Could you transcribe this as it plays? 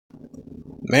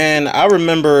Man, I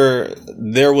remember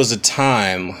there was a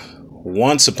time,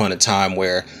 once upon a time,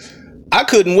 where I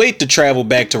couldn't wait to travel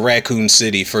back to Raccoon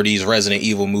City for these Resident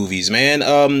Evil movies, man.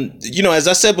 As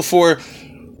I said before,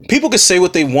 people could say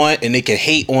what they want and they could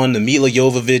hate on the Mila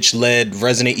Jovovich led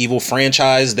Resident Evil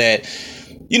franchise that,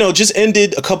 just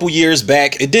ended a couple years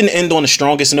back. It didn't end on the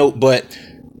strongest note, but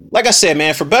like I said,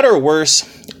 man, for better or worse,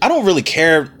 I don't really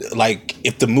care, like,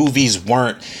 if the movies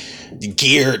weren't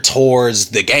geared towards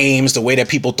the games the way that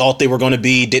people thought they were going to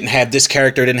be, didn't have this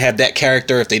character, didn't have that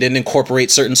character, if they didn't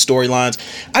incorporate certain storylines.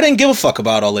 I didn't give a fuck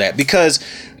about all of that because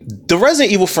the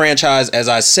Resident Evil franchise, as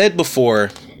I said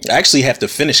before, I actually have to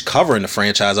finish covering the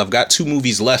franchise. I've got 2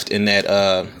 movies left in that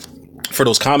for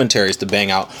those commentaries to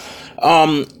bang out.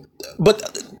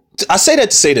 But I say that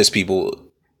to say this, people.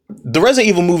 The Resident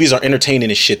Evil movies are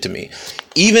entertaining as shit to me.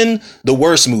 Even the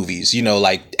worst movies,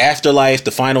 like Afterlife,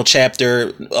 The Final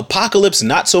Chapter, Apocalypse,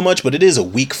 not so much, but it is a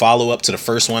weak follow-up to the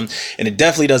first one, and it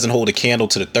definitely doesn't hold a candle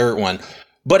to the third one.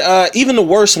 But even the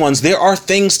worst ones, there are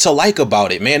things to like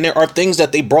about it, man. There are things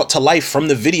that they brought to life from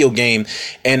the video game.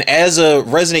 And as a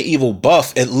Resident Evil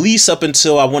buff, at least up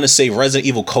until, I want to say, Resident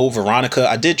Evil Code Veronica,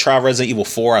 I did try Resident Evil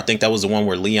 4. I think that was the one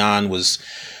where Leon was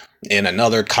in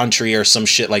another country or some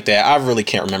shit like that. I really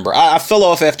can't remember. I fell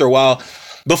off after a while,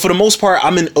 but for the most part,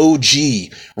 I'm an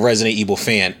OG Resident Evil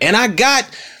fan, and I got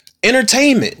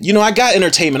entertainment. I got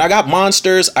entertainment. I got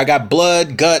monsters. I got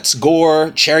blood, guts,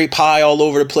 gore, cherry pie all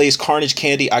over the place, carnage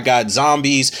candy. I got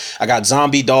zombies. I got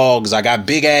zombie dogs. I got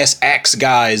big ass axe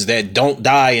guys that don't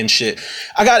die and shit.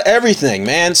 I got everything,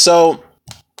 man. So,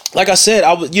 like I said,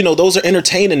 those are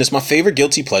entertaining. It's my favorite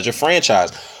guilty pleasure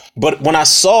franchise. But when I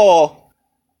saw,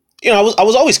 I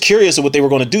was always curious of what they were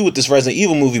going to do with this Resident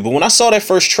Evil movie. But when I saw that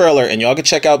first trailer, and y'all can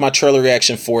check out my trailer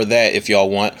reaction for that if y'all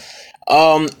want,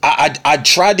 I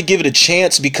tried to give it a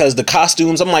chance because the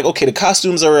costumes, I'm like, okay, the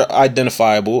costumes are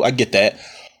identifiable. I get that.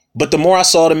 But the more I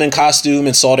saw them in costume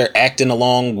and saw their acting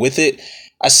along with it,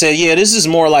 I said, yeah, this is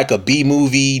more like a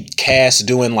B-movie cast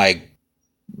doing like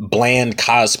bland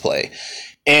cosplay.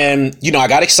 And, I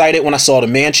got excited when I saw the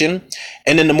mansion.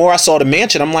 And then the more I saw the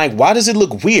mansion, I'm like, why does it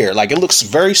look weird? Like, it looks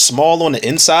very small on the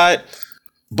inside,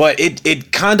 but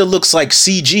it kind of looks like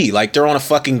CG, like they're on a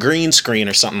fucking green screen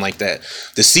or something like that.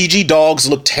 The CG dogs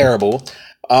look terrible.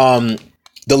 The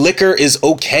liquor is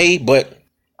okay, but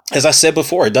as I said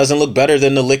before, it doesn't look better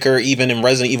than the liquor even in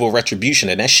Resident Evil Retribution.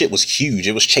 And that shit was huge.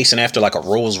 It was chasing after like a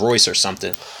Rolls Royce or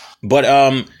something.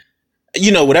 But,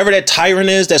 whatever that tyrant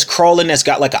is that's crawling, that's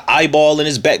got like an eyeball in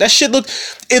his back, that shit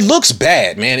looks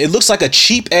bad, man. It looks like a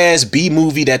cheap ass B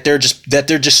movie that they're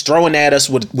just throwing at us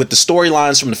with the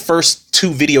storylines from the first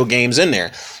 2 video games in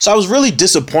there. So I was really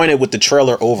disappointed with the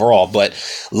trailer overall. But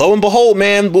lo and behold,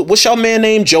 man, what's y'all man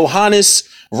named Johannes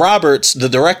Roberts, the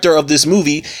director of this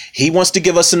movie? He wants to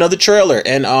give us another trailer,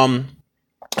 and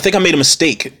I think I made a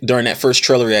mistake during that first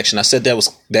trailer reaction. I said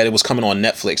that it was coming on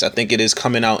Netflix. I think it is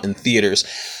coming out in theaters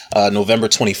November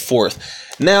 24th.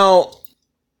 Now,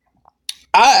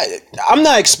 I'm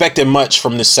not expecting much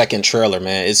from this second trailer,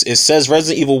 man. It says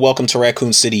Resident Evil Welcome to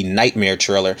Raccoon City Nightmare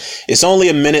trailer. It's only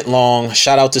a minute long.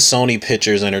 Shout out to Sony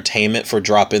Pictures Entertainment for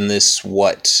dropping this,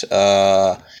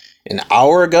 an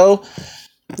hour ago?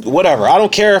 Whatever. I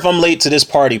don't care if I'm late to this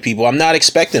party, people. I'm not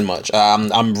expecting much.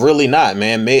 I'm really not,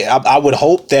 man. I would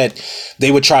hope that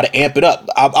they would try to amp it up.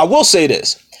 I will say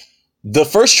this. The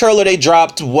first trailer they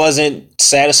dropped wasn't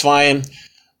satisfying.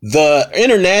 The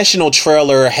international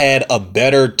trailer had a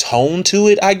better tone to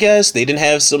it, I guess. They didn't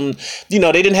have some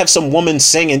woman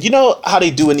singing. You know how they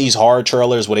do in these horror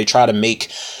trailers where they try to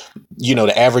make,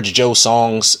 the average Joe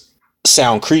songs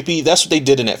sound creepy? That's what they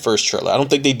did in that first trailer. I don't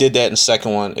think they did that in the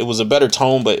second one. It was a better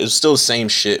tone, but it's still the same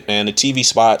shit, man. The TV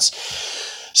spots,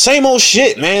 same old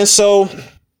shit, man. So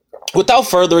without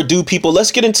further ado, people,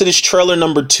 let's get into this trailer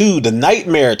number 2, the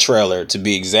Nightmare trailer to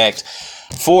be exact,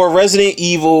 for Resident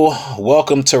Evil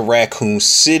Welcome to Raccoon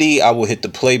City. I will hit the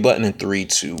play button in 3,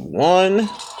 2, 1.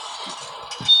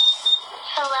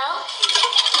 Hello?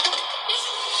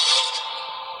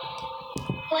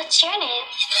 What's your name?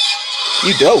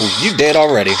 You dead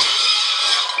already. What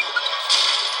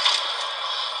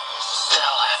the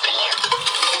hell happened here?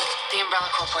 The Umbrella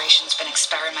Corporation's been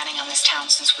experimenting on this town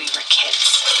since we were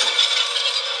kids.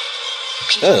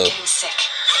 People are getting sick.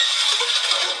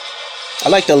 I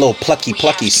like the little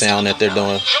plucky sound that they're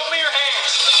doing. Show me your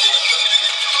hands!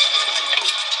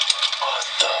 What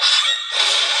the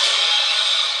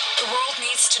The world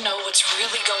needs to know what's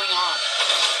really going on.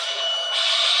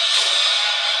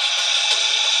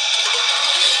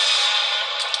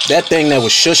 That thing that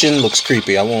was shushing looks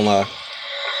creepy. I won't lie.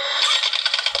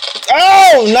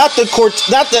 Oh, not the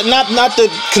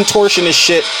contortionist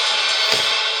shit.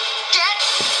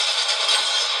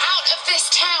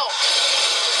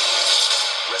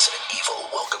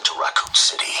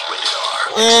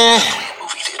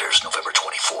 Movie theaters November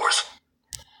 24th.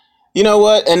 You know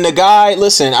what? And the guy,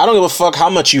 listen, I don't give a fuck how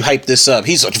much you hype this up.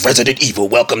 He's like, Resident Evil,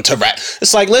 welcome to Rat.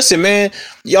 It's like, listen, man,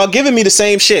 y'all giving me the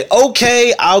same shit.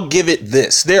 Okay, I'll give it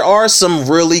this. There are some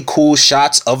really cool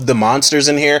shots of the monsters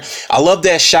in here. I love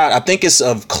that shot. I think it's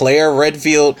of Claire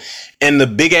Redfield and the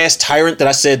big ass tyrant that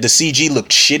I said the CG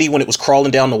looked shitty when it was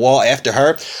crawling down the wall after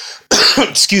her.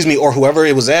 Excuse me, or whoever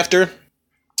it was after.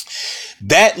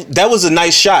 That was a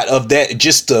nice shot of that,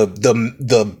 just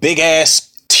the big ass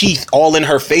teeth all in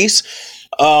her face.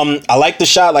 I like the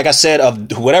shot, like I said,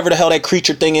 of whatever the hell that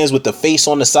creature thing is with the face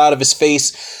on the side of his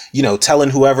face, you know, telling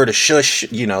whoever to shush,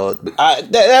 you know,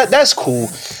 that's cool.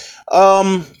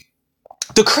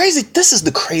 This is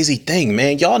the crazy thing,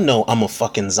 man. Y'all know I'm a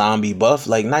fucking zombie buff.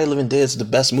 Like, Night of the Living Dead is the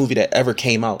best movie that ever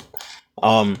came out.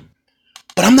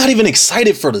 But I'm not even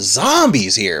excited for the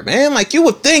zombies here, man. Like, you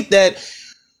would think that,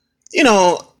 you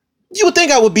know, you would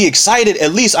think I would be excited.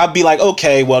 At least I'd be like,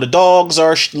 okay, well, the dogs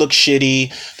look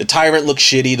shitty. The tyrant looks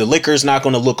shitty. The liquor's not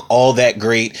going to look all that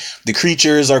great. The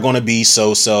creatures are going to be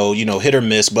so, you know, hit or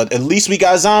miss. But at least we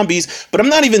got zombies. But I'm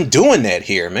not even doing that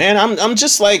here, man. I'm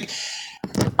just like,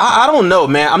 I don't know,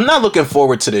 man. I'm not looking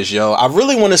forward to this, yo. I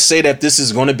really want to say that this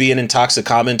is going to be an Intoxic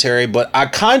commentary, but I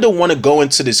kind of want to go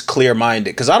into this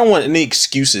clear-minded because I don't want any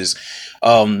excuses.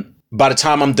 By the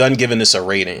time I'm done giving this a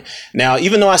rating. Now,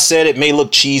 even though I said it may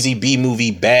look cheesy,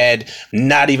 B-movie, bad,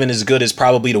 not even as good as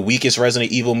probably the weakest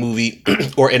Resident Evil movie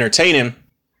or entertaining,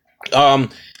 I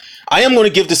am going to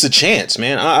give this a chance,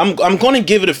 man. I'm going to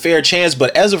give it a fair chance,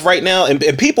 but as of right now,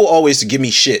 and people always give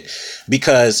me shit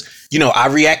because, you know, I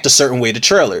react a certain way to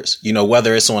trailers, you know,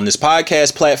 whether it's on this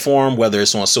podcast platform, whether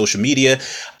it's on social media,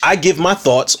 I give my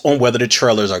thoughts on whether the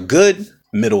trailers are good,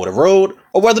 middle of the road,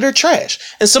 or whether they're trash.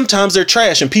 And sometimes they're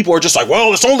trash and people are just like,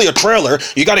 well, it's only a trailer.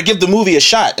 You got to give the movie a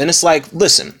shot. And it's like,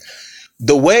 listen,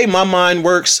 the way my mind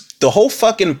works, the whole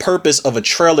fucking purpose of a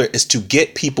trailer is to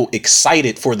get people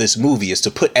excited for this movie, is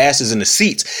to put asses in the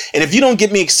seats. And if you don't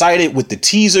get me excited with the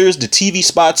teasers, the TV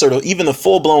spots, or even the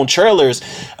full-blown trailers,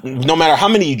 no matter how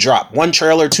many you drop, 1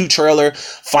 trailer, 2 trailer,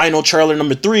 final trailer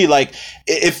number 3, like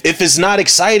if it's not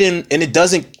exciting and it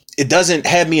doesn't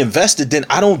have me invested, then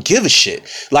I don't give a shit.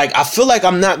 Like, I feel like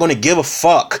I'm not going to give a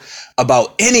fuck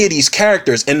about any of these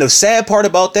characters. And the sad part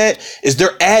about that is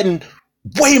they're adding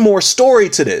way more story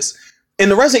to this. In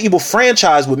the Resident Evil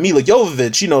franchise with Mila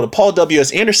Jovovich, you know, the Paul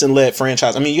W.S. Anderson led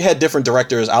franchise. I mean, you had different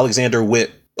directors. Alexander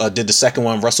Witt did the second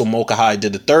one. Russell Mulcahy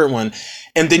did the third one.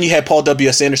 And then you had Paul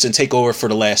W.S. Anderson take over for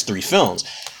the last 3 films.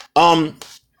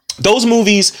 Those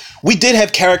movies, we did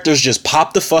have characters just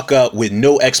pop the fuck up with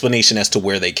no explanation as to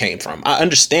where they came from. I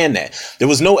understand that. There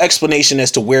was no explanation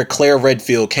as to where Claire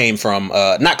Redfield came from.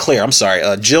 Not Claire, I'm sorry.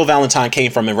 Jill Valentine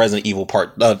came from in Resident Evil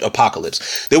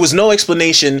Apocalypse. There was no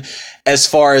explanation as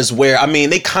far as where, I mean,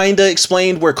 they kind of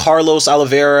explained where Carlos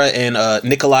Oliveira and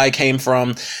Nikolai came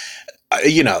from.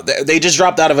 You know, they just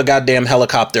dropped out of a goddamn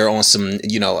helicopter on some,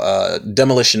 you know,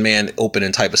 Demolition Man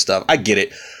opening type of stuff. I get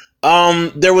it.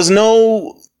 There was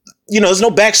no... You know, there's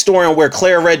no backstory on where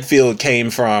Claire Redfield came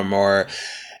from, or,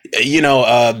 you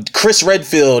know, Chris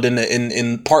Redfield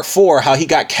in part 4, how he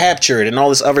got captured and all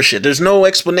this other shit. There's no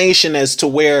explanation as to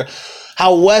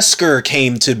how Wesker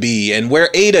came to be and where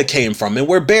Ada came from and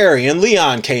where Barry and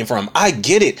Leon came from. I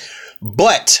get it.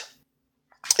 But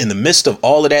in the midst of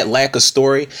all of that lack of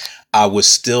story, I was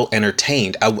still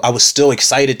entertained. I was still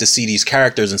excited to see these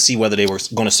characters and see whether they were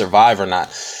going to survive or not.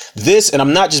 This, and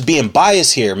I'm not just being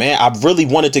biased here, man. I really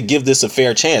wanted to give this a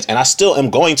fair chance, and I still am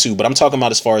going to, but I'm talking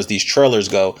about as far as these trailers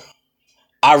go.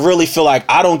 I really feel like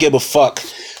I don't give a fuck.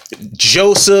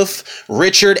 Joseph,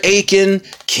 Richard Aiken,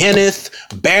 Kenneth,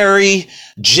 Barry,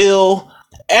 Jill,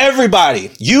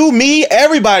 everybody, you, me,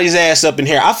 everybody's ass up in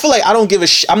here. I feel like I don't give a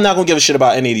I'm not going to give a shit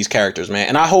about any of these characters, man.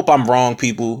 And I hope I'm wrong,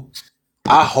 people.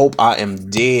 I hope I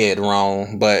am dead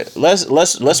wrong, but let's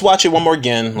watch it one more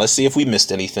again. Let's see if we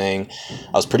missed anything.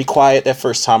 I was pretty quiet that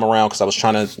first time around because I was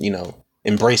trying to, you know,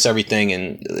 embrace everything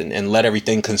and let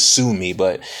everything consume me.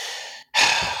 But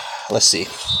let's see.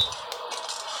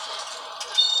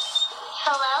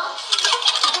 Hello?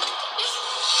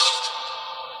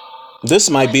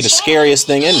 This might be the scariest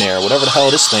thing in there, whatever the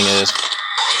hell this thing is.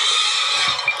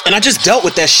 And I just dealt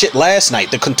with that shit last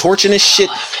night. The contortionist shit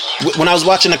when I was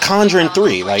watching The Conjuring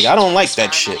 3. Like, I don't like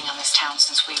that shit. On this town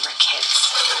since we were kids.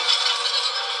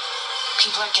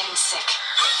 People are getting sick.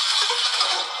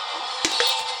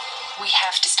 We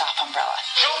have to stop Umbrella.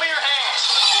 Show me your hands.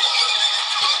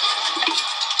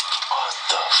 What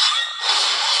the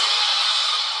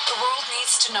The world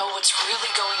needs to know what's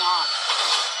really going on.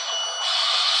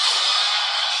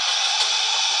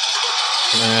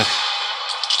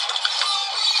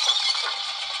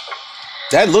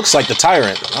 That looks like the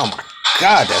Tyrant. Oh my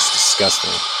God, that's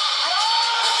disgusting.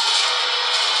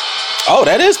 Oh,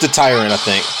 that is the Tyrant, I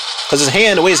think. Because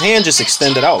the way his hand just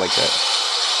extended out like that.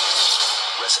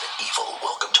 Resident Evil,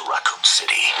 welcome to Raccoon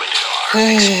City. Rated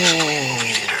R. Exclusively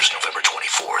movie theaters, November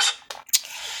 24th.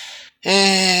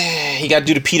 You gotta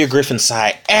do the Peter Griffin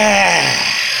side.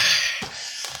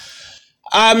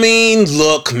 I mean,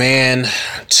 look, man.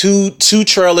 Two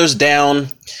trailers down.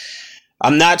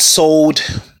 I'm not sold,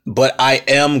 but I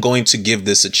am going to give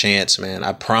this a chance, man.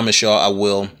 I promise y'all I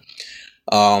will.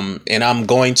 And I'm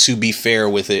going to be fair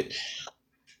with it.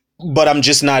 But I'm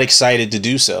just not excited to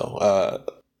do so.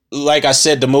 Like I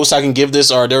said, the most I can give this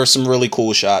there are some really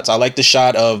cool shots. I like the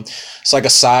shot of, it's like a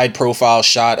side profile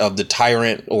shot of the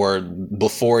Tyrant, or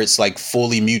before it's like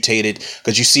fully mutated,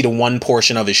 because you see the one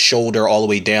portion of his shoulder all the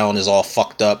way down is all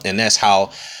fucked up. And that's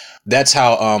how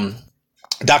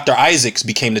Dr. Isaacs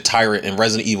became the Tyrant in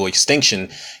Resident Evil Extinction,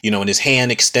 and his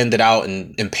hand extended out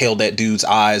and impaled that dude's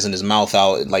eyes and his mouth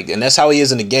out. And that's how he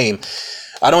is in the game.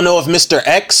 I don't know if Mr.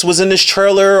 X was in this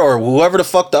trailer or whoever the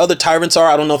fuck the other tyrants are.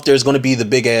 I don't know if there's going to be the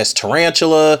big ass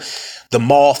tarantula, the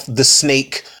moth, the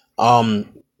snake. I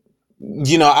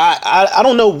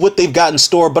don't know what they've got in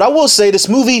store, but I will say this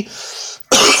movie,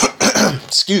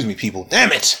 excuse me, people,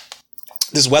 damn it.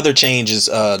 This weather change is,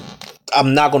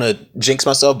 I'm not going to jinx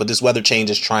myself, but this weather change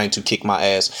is trying to kick my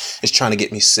ass. It's trying to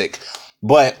get me sick.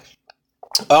 But,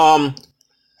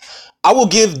 I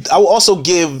will also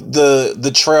give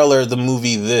the trailer, the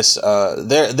movie this.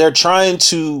 They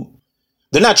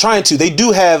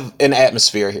do have an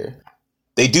atmosphere here.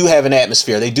 They do have an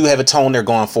atmosphere. They do have a tone they're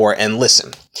going for. And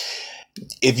listen,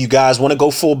 if you guys want to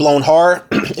go full blown horror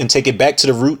and take it back to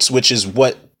the roots, which is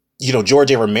what,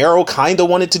 George A. Romero kind of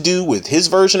wanted to do with his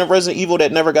version of Resident Evil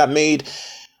that never got made.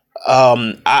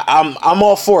 I'm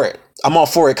all for it. I'm all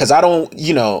for it because I don't,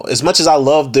 as much as I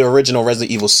love the original Resident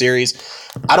Evil series,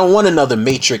 I don't want another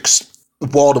Matrix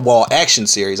wall-to-wall action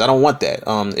series. I don't want that.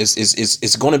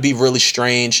 It's going to be really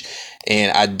strange,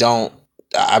 and I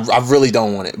really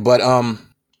don't want it. But I'm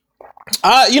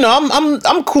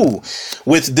cool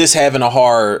with this having a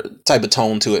horror type of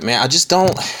tone to it, man.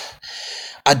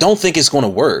 I don't think it's going to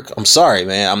work. I'm sorry,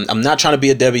 man. I'm not trying to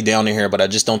be a Debbie Downer here, but I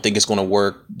just don't think it's going to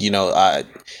work.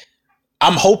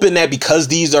 I'm hoping that because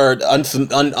these are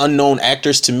unknown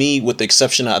actors to me, with the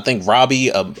exception of, I think,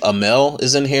 Robbie Amell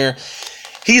is in here.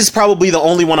 He's probably the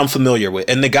only one I'm familiar with.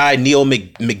 And the guy, Neil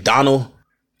McDonough,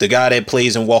 the guy that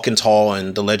plays in Walking Tall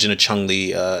and The Legend of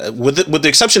Chun-Li, with the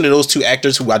exception of those two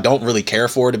actors who I don't really care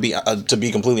for, to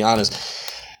be completely honest.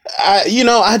 I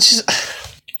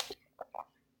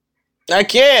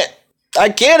can't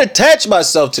attach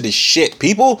myself to this shit,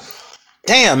 people.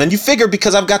 Damn, and you figure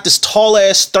because I've got this tall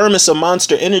ass thermos of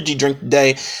Monster Energy drink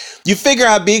today, you figure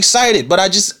I'd be excited, but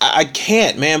I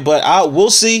can't, man. But we'll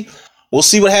see. We'll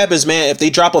see what happens, man. If they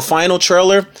drop a final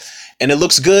trailer and it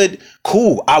looks good,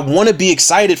 cool. I want to be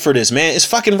excited for this, man. It's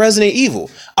fucking Resident Evil.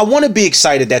 I want to be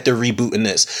excited that they're rebooting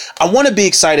this. I want to be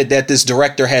excited that this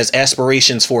director has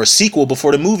aspirations for a sequel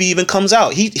before the movie even comes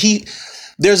out.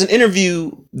 There's an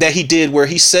interview that he did where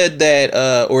he said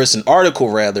that, or it's an article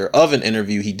rather, of an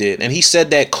interview he did. And he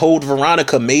said that Code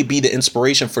Veronica may be the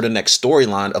inspiration for the next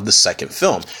storyline of the second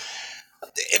film.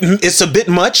 It's a bit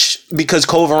much because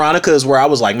Code Veronica is where I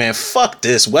was like, man, fuck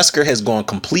this. Wesker has gone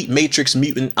complete Matrix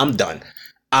mutant. I'm done.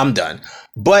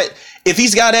 But if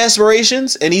he's got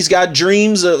aspirations and he's got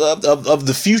dreams of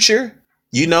the future,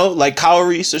 like Kyle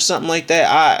Reese or something like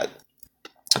that,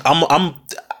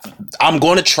 I'm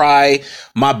going to try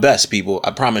my best, people.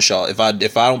 I promise y'all. If I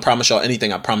don't promise y'all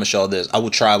anything, I promise y'all this. I will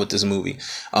try with this movie.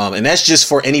 And that's just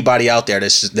for anybody out there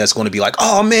that's going to be like,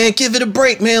 oh man, give it a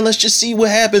break, man. Let's just see what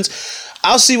happens.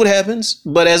 I'll see what happens.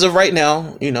 But as of right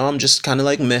now, I'm just kind of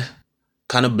like meh,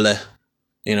 kind of bleh,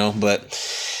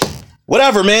 but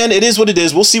whatever, man. It is what it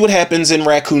is. We'll see what happens in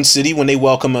Raccoon City when they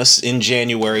welcome us in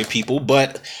January, people.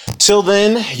 But till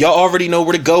then, y'all already know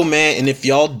where to go, man. And if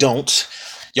y'all don't,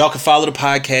 y'all can follow the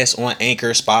podcast on Anchor,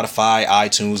 Spotify,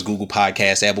 iTunes, Google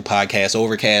Podcasts, Apple Podcasts,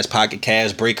 Overcast, Pocket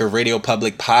Cast, Breaker, Radio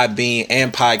Public, Podbean,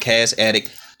 and Podcast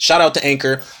Addict. Shout out to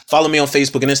Anchor. Follow me on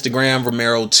Facebook and Instagram,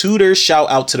 Romero Tudor. Shout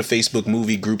out to the Facebook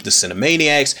movie group, The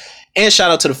Cinemaniacs. And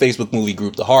shout out to the Facebook movie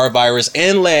group, The Horror Virus.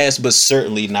 And last but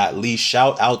certainly not least,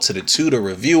 shout out to the Tudor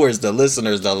reviewers, the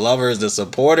listeners, the lovers, the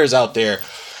supporters out there.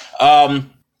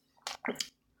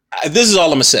 This is all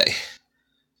I'm going to say.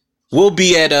 We'll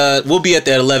be at that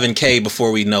 11K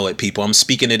before we know it, people. I'm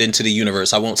speaking it into the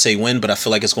universe. I won't say when, but I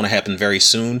feel like it's going to happen very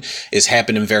soon. It's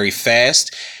happening very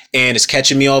fast. and it's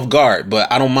catching me off guard,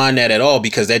 but I don't mind that at all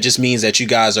because that just means that you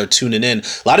guys are tuning in. A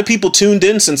lot of people tuned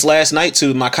in since last night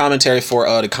to my commentary for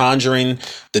The Conjuring,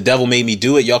 The Devil Made Me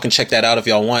Do It. Y'all can check that out if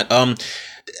y'all want.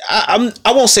 I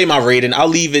won't say my rating. I'll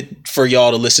leave it for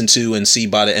y'all to listen to and see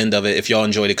by the end of it if y'all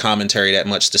enjoy the commentary that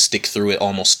much to stick through it.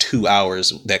 Almost 2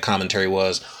 hours that commentary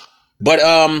was. But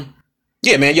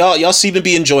yeah, man, y'all seem to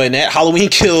be enjoying that. Halloween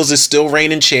Kills is still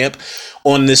reigning champ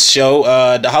on this show.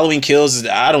 The Halloween Kills,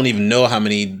 I don't even know how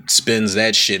many spins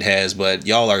that shit has, but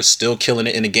y'all are still killing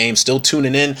it in the game, still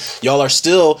tuning in. Y'all are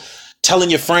still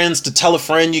telling your friends to tell a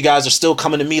friend. You guys are still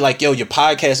coming to me like, yo, your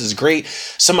podcast is great.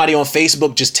 Somebody on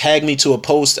Facebook just tagged me to a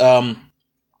post, tagged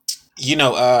me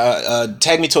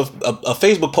to a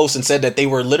Facebook post and said that they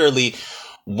were literally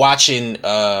watching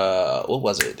what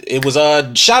was it? It was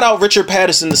shout out Richard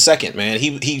Patterson II, man.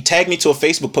 He tagged me to a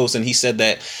Facebook post and he said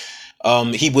that I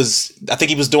think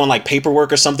he was doing like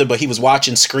paperwork or something, but he was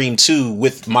watching Scream 2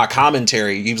 with my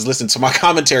commentary. He was listening to my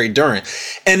commentary during.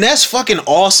 And that's fucking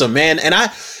awesome, man. And I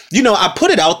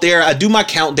put it out there. I do my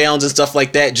countdowns and stuff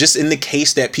like that just in the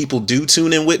case that people do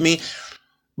tune in with me.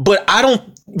 But I don't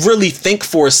really think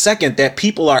for a second that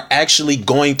people are actually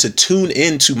going to tune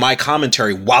into my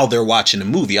commentary while they're watching the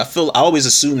movie. I always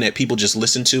assume that people just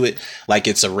listen to it like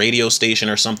it's a radio station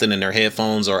or something in their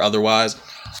headphones or otherwise.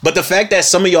 But the fact that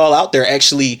some of y'all out there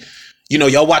actually,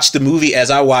 y'all watch the movie as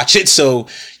I watch it. So,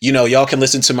 y'all can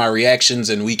listen to my reactions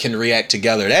and we can react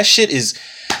together. That shit is,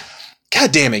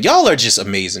 God damn it. Y'all are just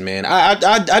amazing, man.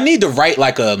 I need to write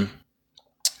like a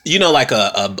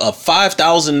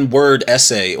 5,000 word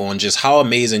essay on just how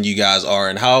amazing you guys are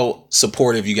and how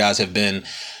supportive you guys have been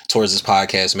towards this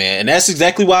podcast, man. And that's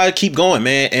exactly why I keep going,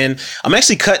 man. And I'm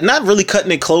actually not really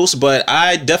cutting it close, but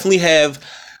I definitely have,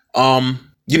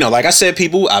 like I said,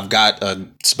 people, I've got a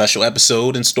special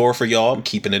episode in store for y'all. I'm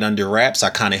keeping it under wraps. I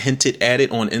kind of hinted at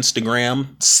it on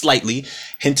Instagram slightly,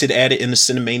 hinted at it in the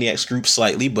Cinemaniacs group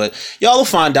slightly, but y'all will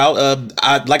find out.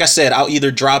 Like I said, I'll either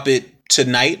drop it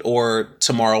tonight or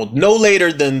tomorrow, no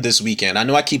later than this weekend. I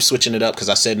know I keep switching it up because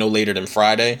I said no later than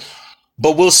Friday,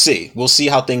 but we'll see. We'll see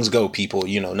how things go, people.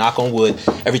 Knock on wood,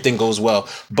 everything goes well.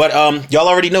 But y'all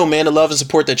already know, man, the love and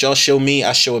support that y'all show me,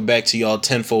 I show it back to y'all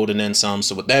tenfold and then some.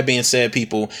 So with that being said,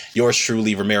 people, yours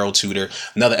truly, Romero Tudor.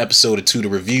 Another episode of Tudor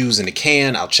Reviews in the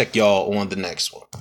can. I'll check y'all on the next one.